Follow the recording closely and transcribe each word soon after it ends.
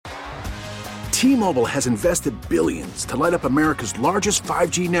T-Mobile has invested billions to light up America's largest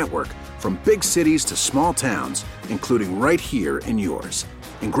 5G network, from big cities to small towns, including right here in yours.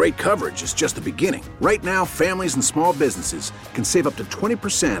 And great coverage is just the beginning. Right now, families and small businesses can save up to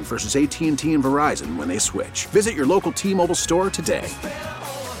 20% versus AT&T and Verizon when they switch. Visit your local T-Mobile store today.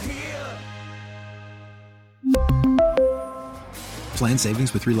 Plan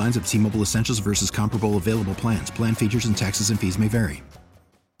savings with 3 lines of T-Mobile Essentials versus comparable available plans. Plan features and taxes and fees may vary.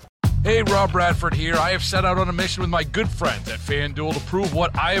 Hey, Rob Bradford here. I have set out on a mission with my good friends at FanDuel to prove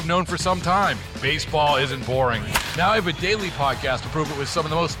what I have known for some time. Baseball isn't boring. Now I have a daily podcast to prove it with some of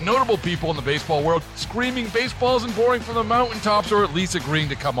the most notable people in the baseball world, screaming baseball isn't boring from the mountaintops, or at least agreeing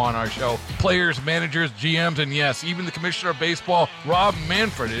to come on our show. Players, managers, GMs, and yes, even the commissioner of baseball, Rob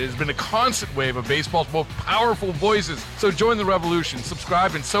Manfred. It has been a constant wave of baseball's most powerful voices. So join the revolution.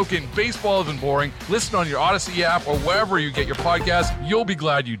 Subscribe and soak in Baseball Isn't Boring. Listen on your Odyssey app or wherever you get your podcast. You'll be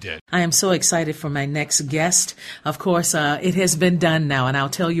glad you did. I am so excited for my next guest. Of course, it has been done now, and I'll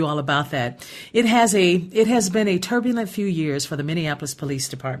tell you all about that. It has been a turbulent few years for the Minneapolis Police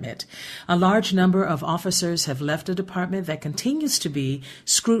Department. A large number of officers have left a department that continues to be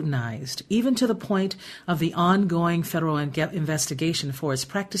scrutinized, even to the point of the ongoing federal investigation for its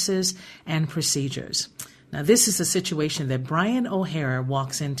practices and procedures. Now, this is a situation that Brian O'Hara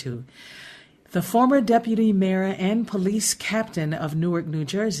walks into. The former deputy mayor and police captain of Newark, New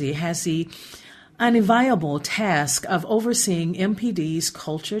Jersey, has the unenviable task of overseeing MPD's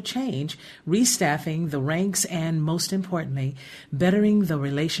culture change, restaffing the ranks, and most importantly, bettering the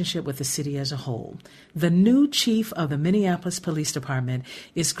relationship with the city as a whole. The new chief of the Minneapolis Police Department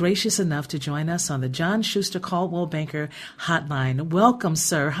is gracious enough to join us on the John Schuster Coldwell Banker Hotline. Welcome,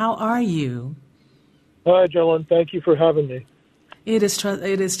 sir. How are you? Hi, Jellen. Thank you for having me. It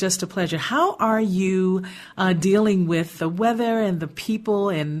is just a pleasure. How are you dealing with the weather and the people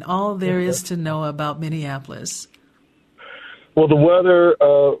and all there is to know about Minneapolis? Well, the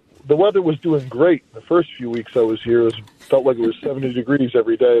weather was doing great. The first few weeks I was here, it felt like it was 70 degrees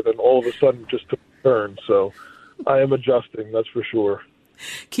every day. Then all of a sudden, just took a turn. So I am adjusting. That's for sure.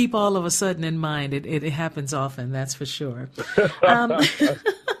 Keep all of a sudden in mind. It happens often. That's for sure.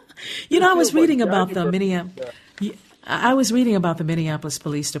 I was reading about the Minneapolis. I was reading about the Minneapolis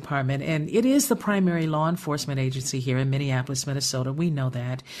Police Department, and it is the primary law enforcement agency here in Minneapolis, Minnesota. We know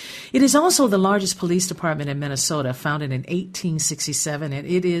that. It is also the largest police department in Minnesota, founded in 1867, and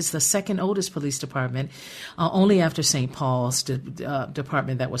it is the second oldest police department, only after St. Paul's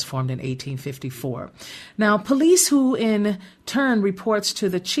department that was formed in 1854. Now, police, who in turn reports to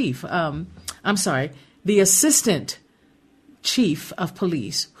the the assistant chief of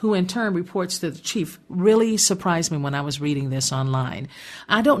police, who in turn reports to the chief, really surprised me when I was reading this online.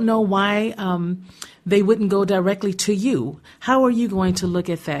 I don't know why they wouldn't go directly to you. How are you going to look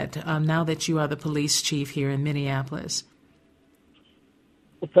at that now that you are the police chief here in Minneapolis?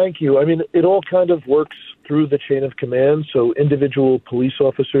 Well, thank you. I mean, it all kind of works through the chain of command. So individual police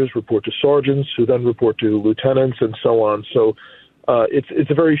officers report to sergeants, who then report to lieutenants, and so on. So it's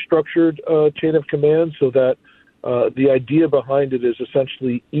a very structured chain of command, so that the idea behind it is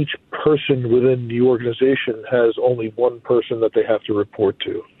essentially each person within the organization has only one person that they have to report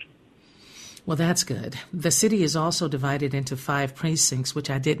to. Well, that's good. The city is also divided into 5 precincts, which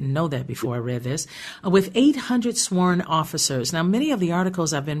I didn't know that before I read this, with 800 sworn officers. Now, many of the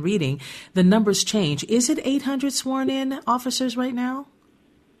articles I've been reading, the numbers change. Is it 800 sworn in officers right now?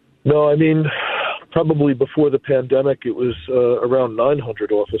 No, I mean, probably before the pandemic, it was around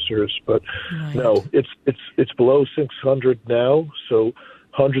 900 officers, but right. No, it's below 600 now. So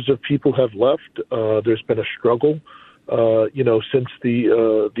hundreds of people have left. There's been a struggle, since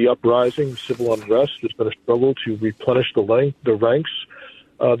the uprising, civil unrest. There's been a struggle to replenish the ranks.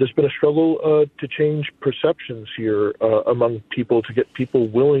 There's been a struggle to change perceptions here among people, to get people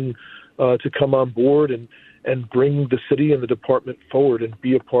willing to come on board and bring the city and the department forward and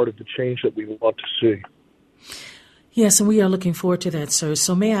be a part of the change that we want to see. Yes, and we are looking forward to that, sir.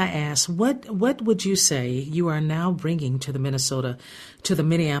 So may I ask, what would you say you are now bringing to the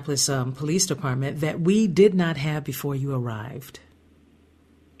Minneapolis Police Department that we did not have before you arrived?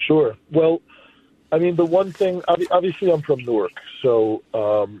 Sure. Well, I mean, the one thing, obviously I'm from Newark, so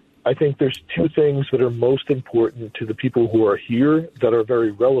I think there's 2 things that are most important to the people who are here that are very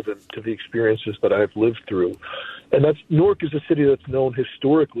relevant to the experiences that I've lived through. And that's, Newark is a city that's known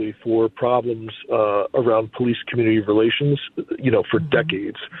historically for problems around police-community relations, for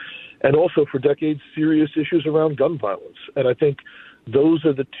decades. And also for decades, serious issues around gun violence. And I think those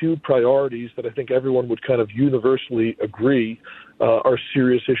are the 2 priorities that I think everyone would kind of universally agree are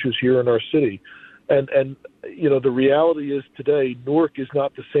serious issues here in our city. And the reality is today, Newark is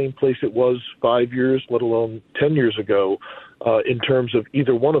not the same place it was 5 years, let alone 10 years ago, in terms of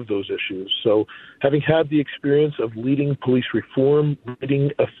either one of those issues. So having had the experience of leading police reform,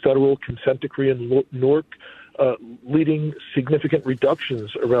 leading a federal consent decree in Newark, leading significant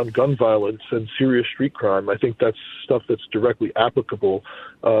reductions around gun violence and serious street crime, I think that's stuff that's directly applicable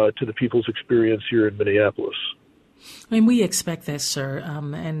to the people's experience here in Minneapolis. I mean, we expect that, sir,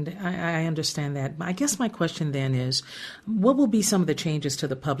 and I understand that. I guess my question then is, what will be some of the changes to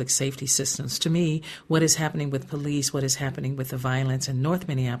the public safety systems? To me, what is happening with police, what is happening with the violence in North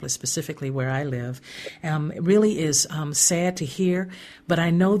Minneapolis, specifically where I live, really is sad to hear. But I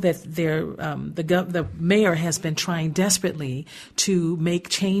know that the mayor has been trying desperately to make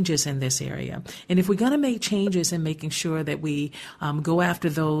changes in this area. And if we're going to make changes in making sure that we go after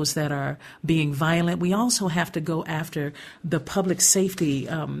those that are being violent, we also have to go after the public safety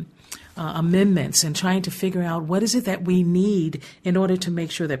amendments and trying to figure out what is it that we need in order to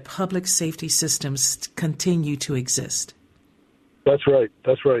make sure that public safety systems continue to exist. That's right.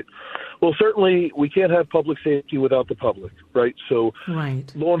 That's right. Well, certainly we can't have public safety without the public, right? So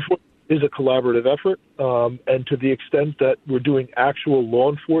law enforcement is a collaborative effort, and to the extent that we're doing actual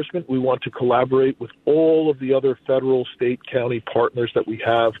law enforcement, we want to collaborate with all of the other federal, state, county partners that we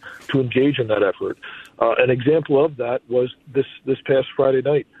have to engage in that effort. An example of that was this past Friday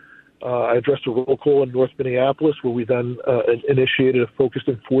night. I addressed a roll call in North Minneapolis where we then initiated a focused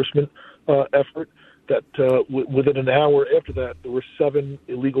enforcement effort that within an hour after that, there were 7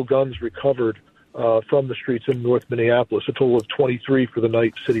 illegal guns recovered from the streets in North Minneapolis, a total of 23 for the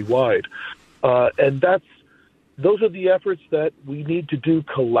night citywide. And those are the efforts that we need to do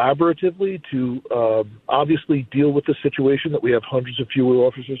collaboratively to obviously deal with the situation that we have hundreds of fewer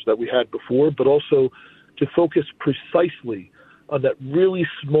officers that we had before, but also to focus precisely on that really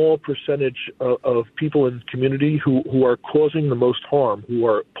small percentage of people in the community who are causing the most harm, who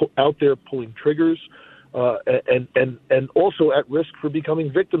are out there pulling triggers, and also at risk for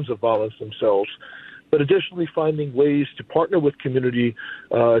becoming victims of violence themselves. But additionally, finding ways to partner with community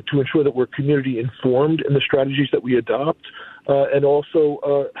to ensure that we're community informed in the strategies that we adopt, and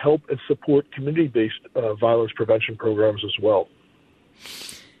also help and support community-based violence prevention programs as well.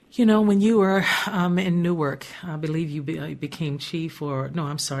 You know, when you were in Newark, I believe you became police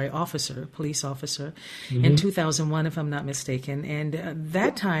officer in 2001, if I'm not mistaken. And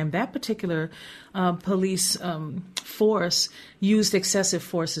that time, that particular police force used excessive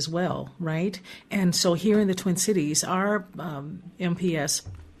force as well, right? And so here in the Twin Cities, our MPS,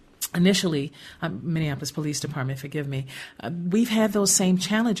 initially, Minneapolis Police Department, forgive me, we've had those same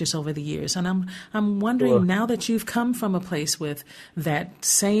challenges over the years. And I'm wondering, now that you've come from a place with that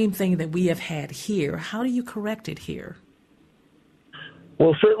same thing that we have had here, how do you correct it here?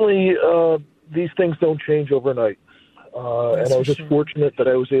 Well, certainly these things don't change overnight. And I was just fortunate that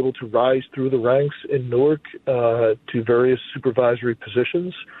I was able to rise through the ranks in Newark to various supervisory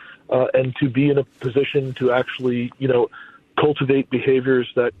positions and to be in a position to actually, cultivate behaviors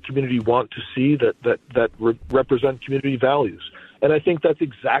that community want to see, that represent community values. And I think that's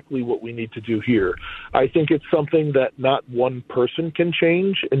exactly what we need to do here. I think it's something that not one person can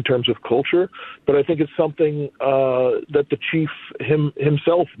change in terms of culture, but I think it's something that the chief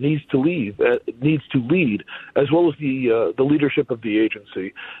himself needs to lead, as well as the leadership of the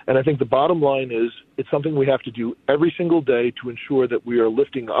agency. And I think the bottom line is it's something we have to do every single day to ensure that we are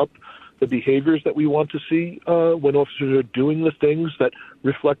lifting up the behaviors that we want to see when officers are doing the things that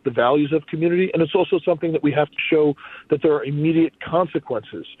reflect the values of community. And it's also something that we have to show that there are immediate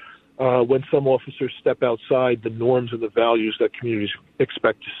consequences when some officers step outside the norms and the values that communities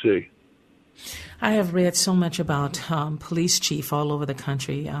expect to see. I have read so much about police chief all over the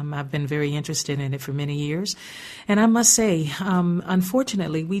country. I've been very interested in it for many years. And I must say,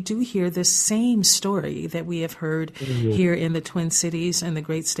 unfortunately, we do hear this same story that we have heard here in the Twin Cities and the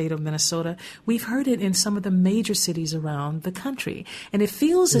great state of Minnesota. We've heard it in some of the major cities around the country. And it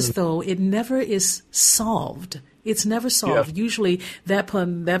feels as though it never is solved. It's never solved. Yeah. Usually that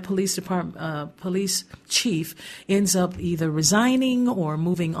police department, police chief ends up either resigning or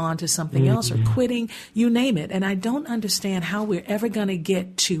moving on to something else or quitting, you name it. And I don't understand how we're ever going to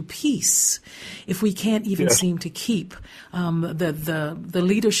get to peace if we can't even seem to keep the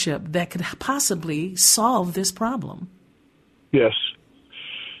leadership that could possibly solve this problem. Yes.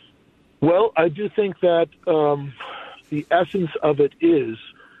 Well, I do think that the essence of it is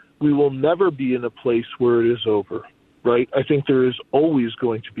we will never be in a place where it is over, right? I think there is always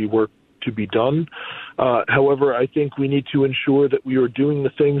going to be work to be done. However, I think we need to ensure that we are doing the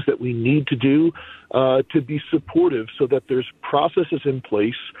things that we need to do to be supportive, so that there's processes in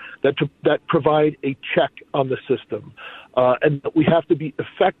place that provide a check on the system. And we have to be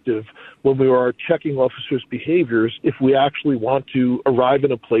effective when we are checking officers' behaviors if we actually want to arrive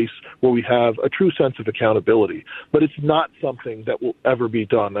in a place where we have a true sense of accountability. But it's not something that will ever be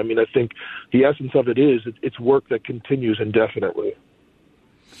done. I mean, I think the essence of it is it's work that continues indefinitely.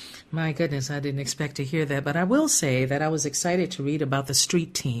 My goodness, I didn't expect to hear that. But I will say that I was excited to read about the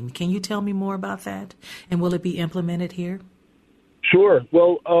street team. Can you tell me more about that? And will it be implemented here? Sure.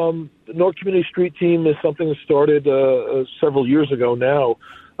 Well, the North Community Street Team is something that started several years ago now.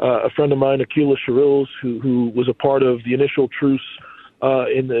 A friend of mine, Akila Shirills, who was a part of the initial truce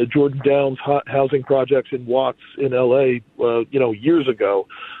in the Jordan Downs housing projects in Watts in L.A., years ago.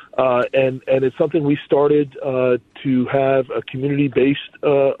 And it's something we started to have a community-based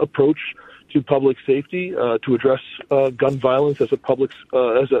approach to public safety, to address gun violence as a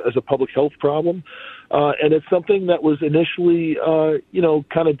public health problem. And it's something that was initially,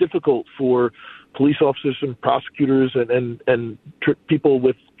 kind of difficult for police officers and prosecutors and people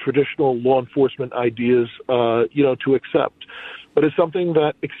with traditional law enforcement ideas, to accept. But it's something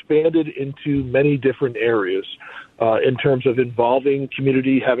that expanded into many different areas in terms of involving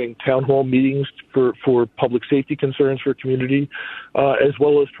community, having town hall meetings for public safety concerns for community, as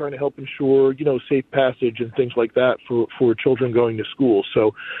well as trying to help ensure, safe passage and things like that for children going to school.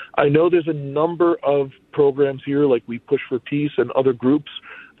 So I know there's a number of programs here, like We Push for Peace and other groups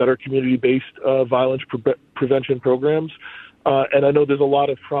that are community-based violence prevention programs. And I know there's a lot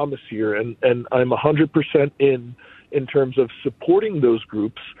of promise here, and I'm 100% in terms of supporting those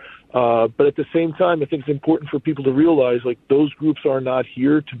groups. But at the same time, I think it's important for people to realize, those groups are not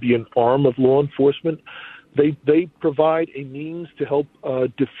here to be an arm of law enforcement. They provide a means to help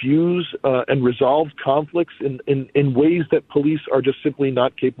diffuse and resolve conflicts in ways that police are just simply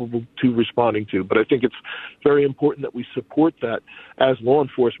not capable to responding to. But I think it's very important that we support that as law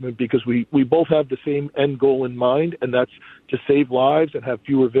enforcement, because we both have the same end goal in mind, and that's to save lives and have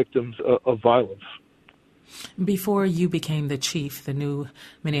fewer victims of violence. Before you became the chief, the new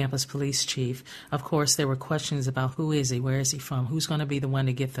Minneapolis police chief, of course, there were questions about who is he, where is he from, who's going to be the one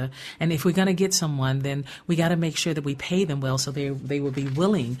to get and if we're going to get someone, then we got to make sure that we pay them well so they will be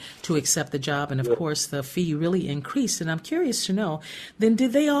willing to accept the job. And of course, the fee really increased. And I'm curious to know, then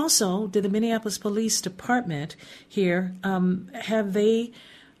did the Minneapolis Police Department here, have they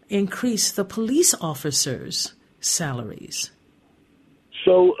increased the police officers' salaries?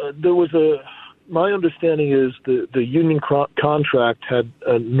 So there was my understanding is the union contract had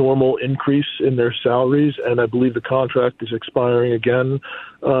a normal increase in their salaries, and I believe the contract is expiring again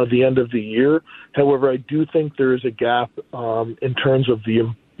the end of the year. However, I do think there is a gap in terms of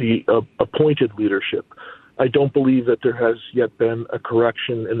the appointed leadership. I don't believe that there has yet been a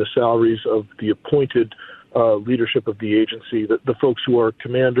correction in the salaries of the appointed leadership of the agency, the folks who are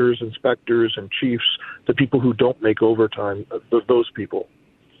commanders, inspectors, and chiefs, the people who don't make overtime, those people.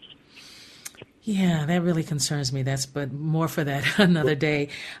 Yeah, that really concerns me. But more for that another day.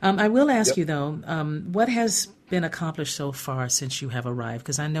 I will ask you, though, what has been accomplished so far since you have arrived?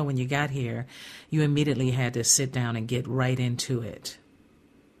 Because I know when you got here, you immediately had to sit down and get right into it.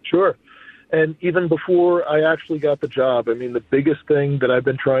 Sure. And even before I actually got the job, I mean, the biggest thing that I've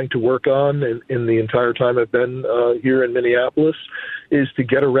been trying to work on in the entire time I've been here in Minneapolis is to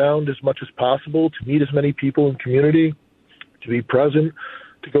get around as much as possible, to meet as many people in community, to be present,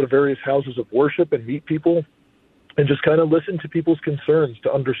 to go to various houses of worship and meet people and just kind of listen to people's concerns,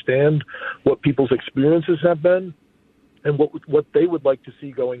 to understand what people's experiences have been and what they would like to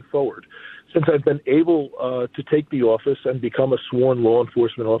see going forward. Since I've been able to take the office and become a sworn law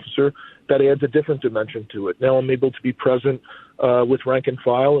enforcement officer, that adds a different dimension to it. Now I'm able to be present with rank and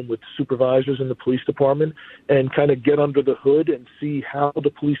file and with supervisors in the police department and kind of get under the hood and see how the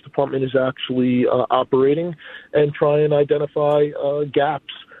police department is actually operating and try and identify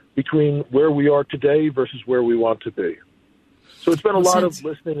gaps between where we are today versus where we want to be. So it's been a lot of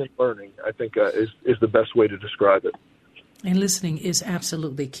listening and learning, I think, is the best way to describe it. And listening is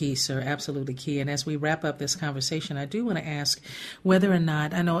absolutely key, sir, absolutely key. And as we wrap up this conversation, I do want to ask whether or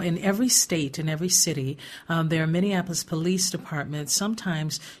not, I know in every state, in every city, there are Minneapolis police departments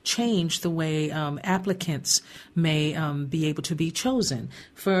sometimes change the way applicants may be able to be chosen.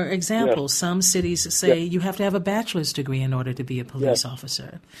 For example, some cities say you have to have a bachelor's degree in order to be a police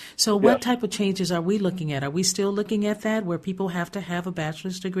officer. So what type of changes are we looking at? Are we still looking at that, where people have to have a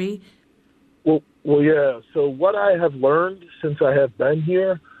bachelor's degree? Well, yeah. So what I have learned since I have been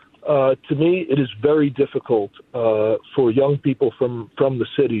here, to me, it is very difficult for young people from the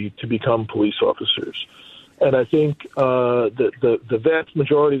city to become police officers. And I think the vast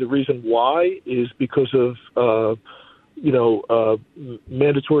majority of the reason why is because of,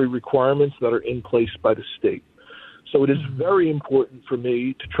 mandatory requirements that are in place by the state. So it is very important for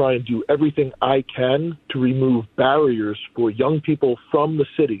me to try and do everything I can to remove barriers for young people from the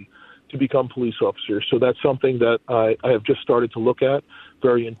city to become police officers. So that's something that I have just started to look at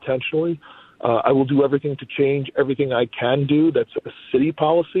very intentionally. I will do everything to change everything I can do. That's a city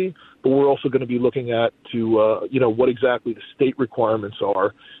policy, but we're also going to be looking at what exactly the state requirements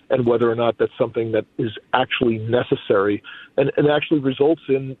are and whether or not that's something that is actually necessary and actually results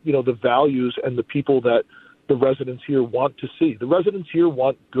in, the values and the people that the residents here want to see. The residents here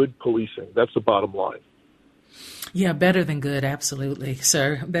want good policing. That's the bottom line. Yeah, better than good. Absolutely,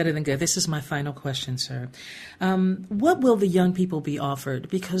 sir. Better than good. This is my final question, sir. What will the young people be offered?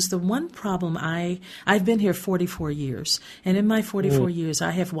 Because the one problem I've been here 44 years, and in my 44 years,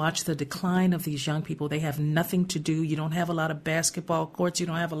 I have watched the decline of these young people. They have nothing to do. You don't have a lot of basketball courts. You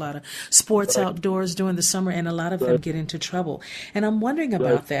don't have a lot of sports outdoors during the summer, and a lot of them get into trouble. And I'm wondering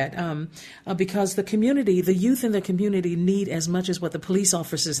about that because the community, the youth in the community need as much as what the police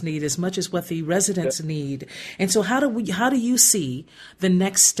officers need, as much as what the residents need. And so how do you see the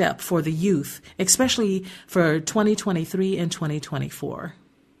next step for the youth, especially for 2023 and 2024?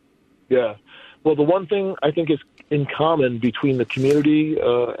 Yeah. Well, the one thing I think is in common between the community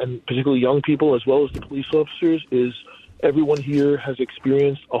and particularly young people as well as the police officers is everyone here has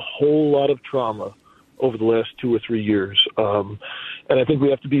experienced a whole lot of trauma over the last 2 or 3 years. And I think we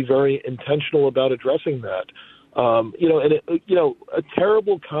have to be very intentional about addressing that. A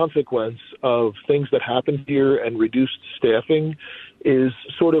terrible consequence of things that happen here and reduced staffing is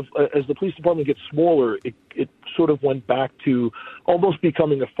sort of, as the police department gets smaller, it sort of went back to almost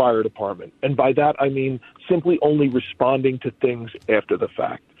becoming a fire department. And by that, I mean simply only responding to things after the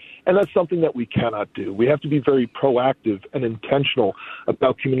fact. And that's something that we cannot do. We have to be very proactive and intentional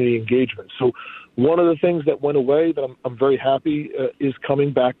about community engagement. So one of the things that went away that I'm very happy is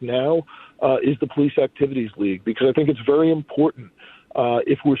coming back now is the Police Activities League, because I think it's very important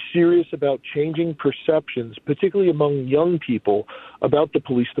if we're serious about changing perceptions, particularly among young people, about the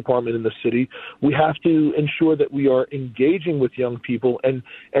police department in the city. We have to ensure that we are engaging with young people and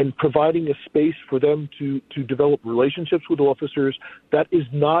providing a space for them to develop relationships with officers that is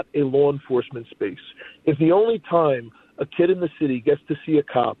not a law enforcement space. If the only time a kid in the city gets to see a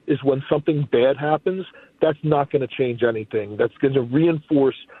cop is when something bad happens, that's not going to change anything. That's going to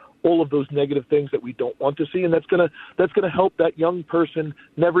reinforce all of those negative things that we don't want to see, and that's going to help that young person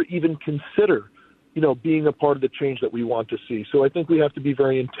never even consider, being a part of the change that we want to see. So I think we have to be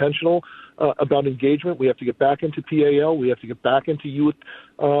very intentional about engagement. We have to get back into PAL. We have to get back into youth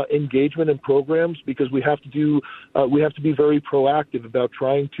engagement and programs, because we have to be very proactive about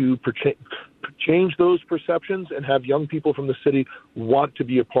trying to change those perceptions and have young people from the city want to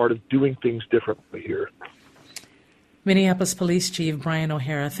be a part of doing things differently here. Minneapolis Police Chief Brian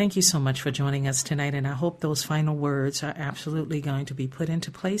O'Hara, thank you so much for joining us tonight, and I hope those final words are absolutely going to be put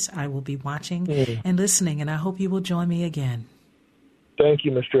into place. I will be watching and listening, and I hope you will join me again. Thank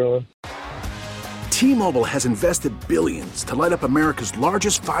you, Mr. Owen. T-Mobile has invested billions to light up America's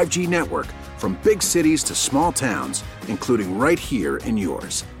largest 5G network, from big cities to small towns, including right here in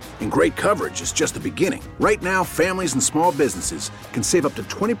yours. And great coverage is just the beginning. Right now, families and small businesses can save up to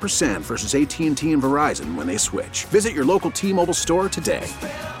 20% versus AT&T and Verizon when they switch. Visit your local T-Mobile store today.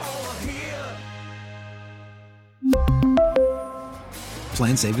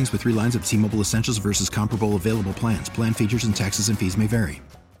 Plan savings with 3 lines of T-Mobile Essentials versus comparable available plans. Plan features and taxes and fees may vary.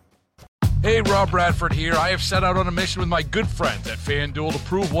 Hey, Rob Bradford here. I have set out on a mission with my good friends at FanDuel to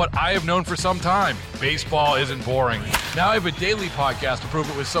prove what I have known for some time. Baseball isn't boring. Now I have a daily podcast to prove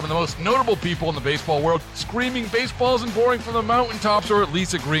it with some of the most notable people in the baseball world, screaming baseball isn't boring from the mountaintops, or at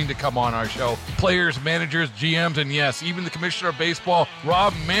least agreeing to come on our show. Players, managers, GMs, and yes, even the commissioner of baseball,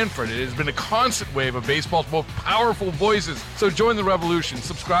 Rob Manfred. It has been a constant wave of baseball's most powerful voices. So join the revolution.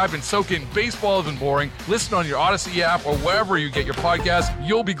 Subscribe and soak in Baseball Isn't Boring. Listen on your Odyssey app or wherever you get your podcasts.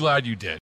 You'll be glad you did.